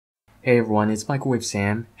Hey everyone, it's Microwave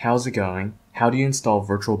Sam. How's it going? How do you install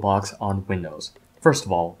VirtualBox on Windows? First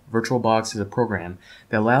of all, VirtualBox is a program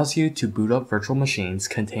that allows you to boot up virtual machines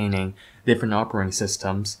containing different operating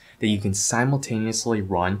systems that you can simultaneously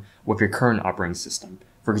run with your current operating system.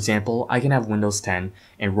 For example, I can have Windows 10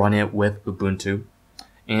 and run it with Ubuntu,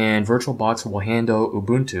 and VirtualBox will handle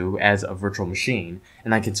Ubuntu as a virtual machine,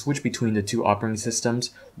 and I can switch between the two operating systems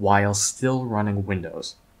while still running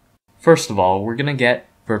Windows. First of all, we're going to get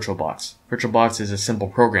VirtualBox. VirtualBox is a simple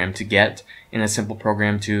program to get and a simple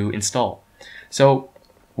program to install. So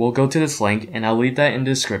we'll go to this link and I'll leave that in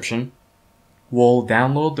the description. We'll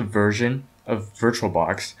download the version of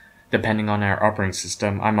VirtualBox depending on our operating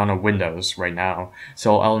system. I'm on a Windows right now,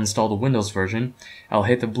 so I'll install the Windows version. I'll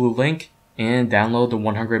hit the blue link and download the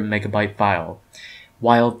 100 megabyte file.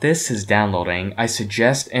 While this is downloading, I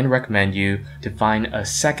suggest and recommend you to find a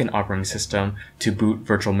second operating system to boot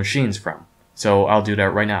virtual machines from. So I'll do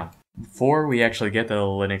that right now. Before we actually get the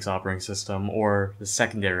Linux operating system or the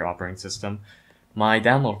secondary operating system, my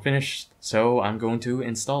download finished, so I'm going to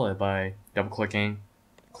install it by clicking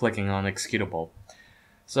on executable.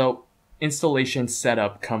 So installation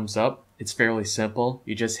setup comes up. It's fairly simple.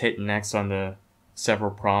 You just hit next on the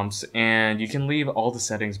several prompts and you can leave all the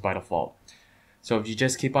settings by default. So if you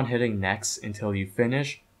just keep on hitting next until you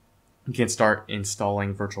finish, you can start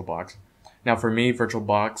installing VirtualBox. Now for me,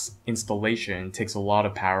 VirtualBox installation takes a lot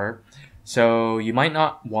of power, so you might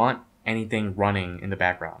not want anything running in the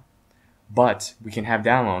background. But we can have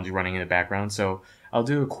downloads running in the background, so I'll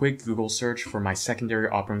do a quick Google search for my secondary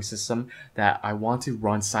operating system that I want to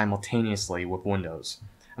run simultaneously with Windows.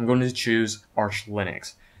 I'm going to choose Arch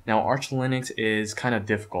Linux. Now Arch Linux is kind of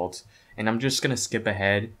difficult, and I'm just going to skip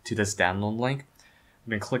ahead to this download link. I'm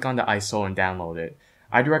going to click on the ISO and download it.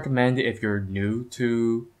 I'd recommend if you're new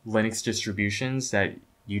to Linux distributions that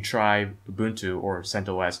you try Ubuntu or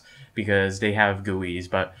CentOS because they have GUIs,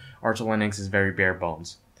 but Arch Linux is very bare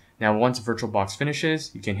bones. Now once VirtualBox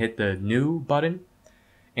finishes, you can hit the new button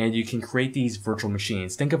and you can create these virtual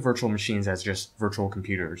machines. Think of virtual machines as just virtual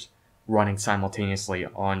computers running simultaneously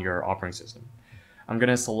on your operating system. I'm going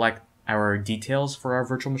to select our details for our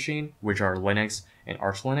virtual machine, which are Linux and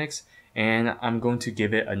Arch Linux, and I'm going to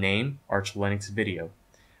give it a name, Arch Linux Video.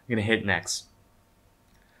 I'm going to hit next.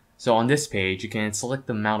 So on this page, you can select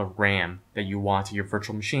the amount of RAM that you want your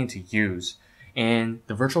virtual machine to use, and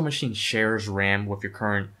the virtual machine shares RAM with your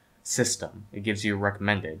current system. It gives you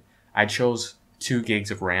recommended. I chose 2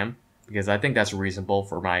 gigs of RAM because I think that's reasonable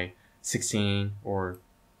for my 16, or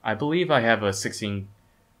I believe I have a 16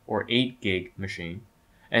 or 8 gig machine.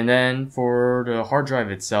 And then for the hard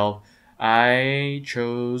drive itself, I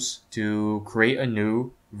chose to create a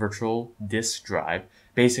new virtual disk drive.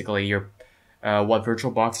 Basically, what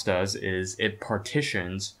VirtualBox does is it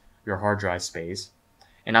partitions your hard drive space.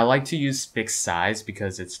 And I like to use fixed size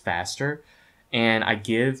because it's faster. And I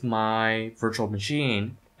give my virtual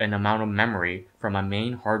machine an amount of memory from my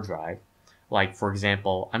main hard drive. Like, for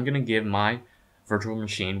example, I'm going to give my virtual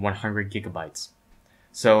machine 100 gigabytes.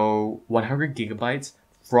 So 100 gigabytes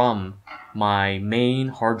from my main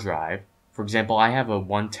hard drive. For example, I have a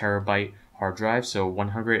 1 terabyte hard drive, so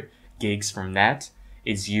 100 gigs from that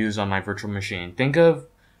is used on my virtual machine. Think of,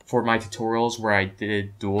 for my tutorials where I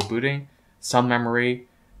did dual booting, some memory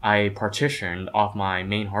I partitioned off my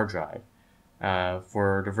main hard drive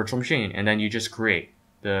for the virtual machine, and then you just create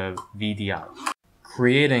the VDI.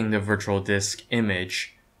 Creating the virtual disk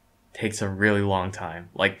image takes a really long time,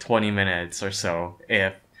 like 20 minutes or so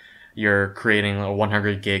if you're creating a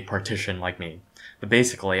 100 gig partition like me. But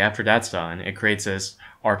basically, after that's done, it creates this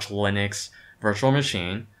Arch Linux virtual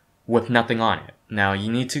machine with nothing on it. Now,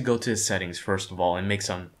 you need to go to the settings first of all and make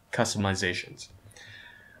some customizations.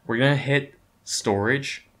 We're going to hit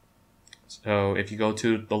storage. So if you go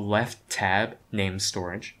to the left tab, name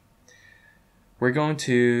storage, we're going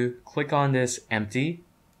to click on this empty.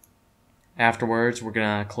 Afterwards, we're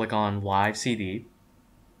going to click on live CD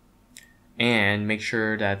and make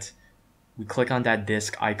sure that we click on that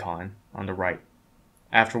disk icon on the right.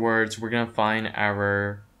 Afterwards, we're going to find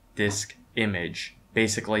our disk image,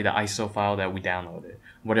 basically the ISO file that we downloaded,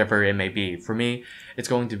 whatever it may be. For me, it's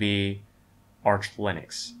going to be Arch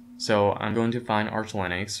Linux. So I'm going to find Arch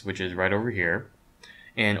Linux, which is right over here,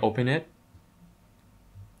 and open it,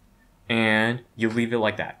 and you leave it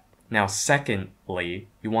like that. Now, secondly,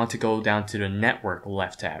 you want to go down to the network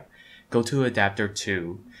left tab, go to adapter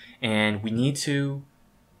 2, and we need to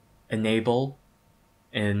enable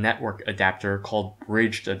a network adapter called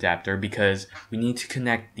bridged adapter because we need to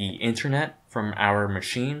connect the internet from our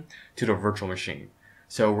machine to the virtual machine.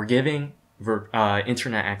 So we're giving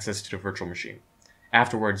internet access to the virtual machine.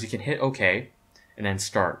 Afterwards, you can hit OK and then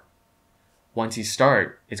start. once you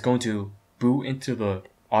start, it's going to boot into the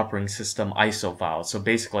operating system ISO file. So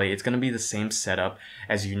basically, it's going to be the same setup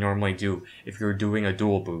as you normally do if you're doing a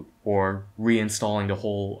dual boot or reinstalling the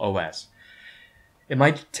whole OS. It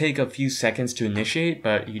might take a few seconds to initiate,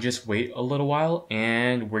 but you just wait a little while,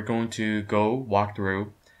 and we're going to go walk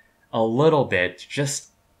through a little bit,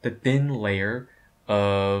 just the thin layer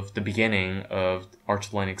of the beginning of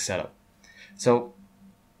Arch Linux setup. So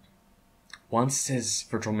once this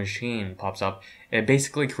virtual machine pops up, it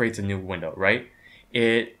basically creates a new window, right?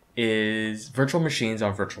 Virtual machines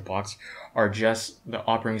on VirtualBox are just the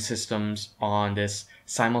operating systems on this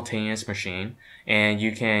simultaneous machine, and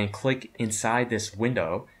you can click inside this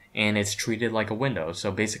window and it's treated like a window.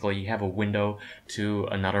 So basically you have a window to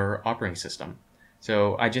another operating system.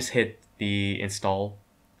 So I just hit the install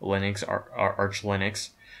Linux, Arch Linux,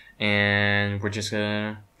 and we're just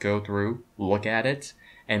gonna go through, look at it,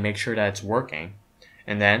 and make sure that it's working.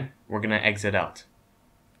 And then we're gonna exit out.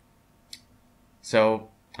 So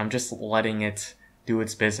I'm just letting it do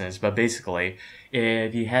its business, but basically,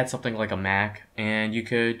 if you had something like a Mac, and you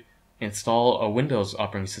could install a Windows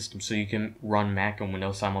operating system so you can run Mac and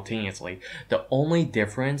Windows simultaneously. The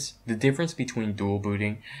difference between dual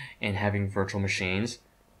booting and having virtual machines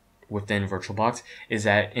within VirtualBox is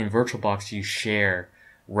that in VirtualBox you share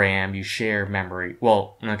RAM, you share memory.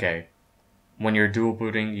 Well, okay, when you're dual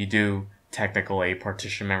booting, you do technically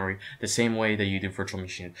partition memory the same way that you do virtual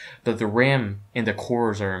machines. But the RAM and the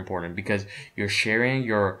cores are important because you're sharing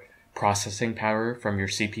your processing power from your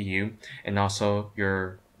CPU and also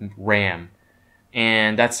your RAM.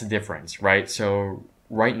 And that's the difference, right? So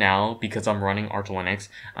right now, because I'm running Arch Linux,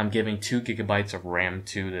 I'm giving 2 gigabytes of RAM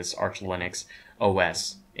to this Arch Linux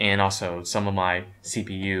OS, and also some of my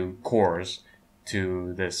CPU cores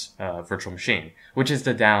to this virtual machine, which is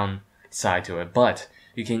the downside to it. But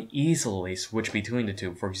you can easily switch between the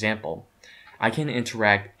two. For example, I can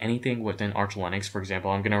interact anything within Arch Linux. For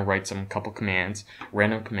example, I'm going to write some couple commands,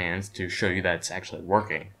 random commands, to show you that it's actually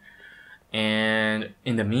working. And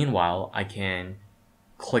in the meanwhile, I can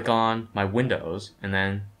click on my Windows and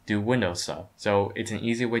then do Windows stuff. So it's an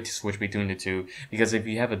easy way to switch between the two, because if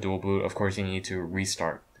you have a dual boot, of course you need to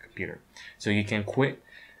restart the computer. So you can quit,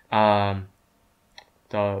 you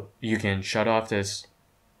can shut off this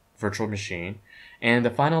virtual machine. And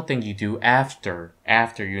the final thing you do after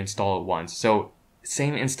you install it once. So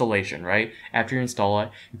same installation, right? After you install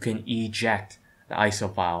it, you can eject the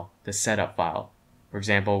ISO file, the setup file. For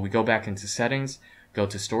example, we go back into settings, go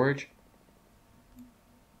to storage,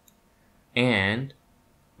 and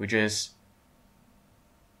we just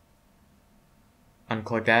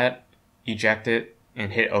unclick that, eject it,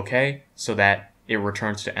 and hit OK so that it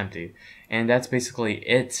returns to empty. And that's basically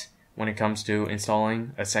it when it comes to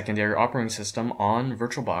installing a secondary operating system on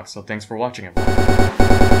VirtualBox. So thanks for watching, everyone.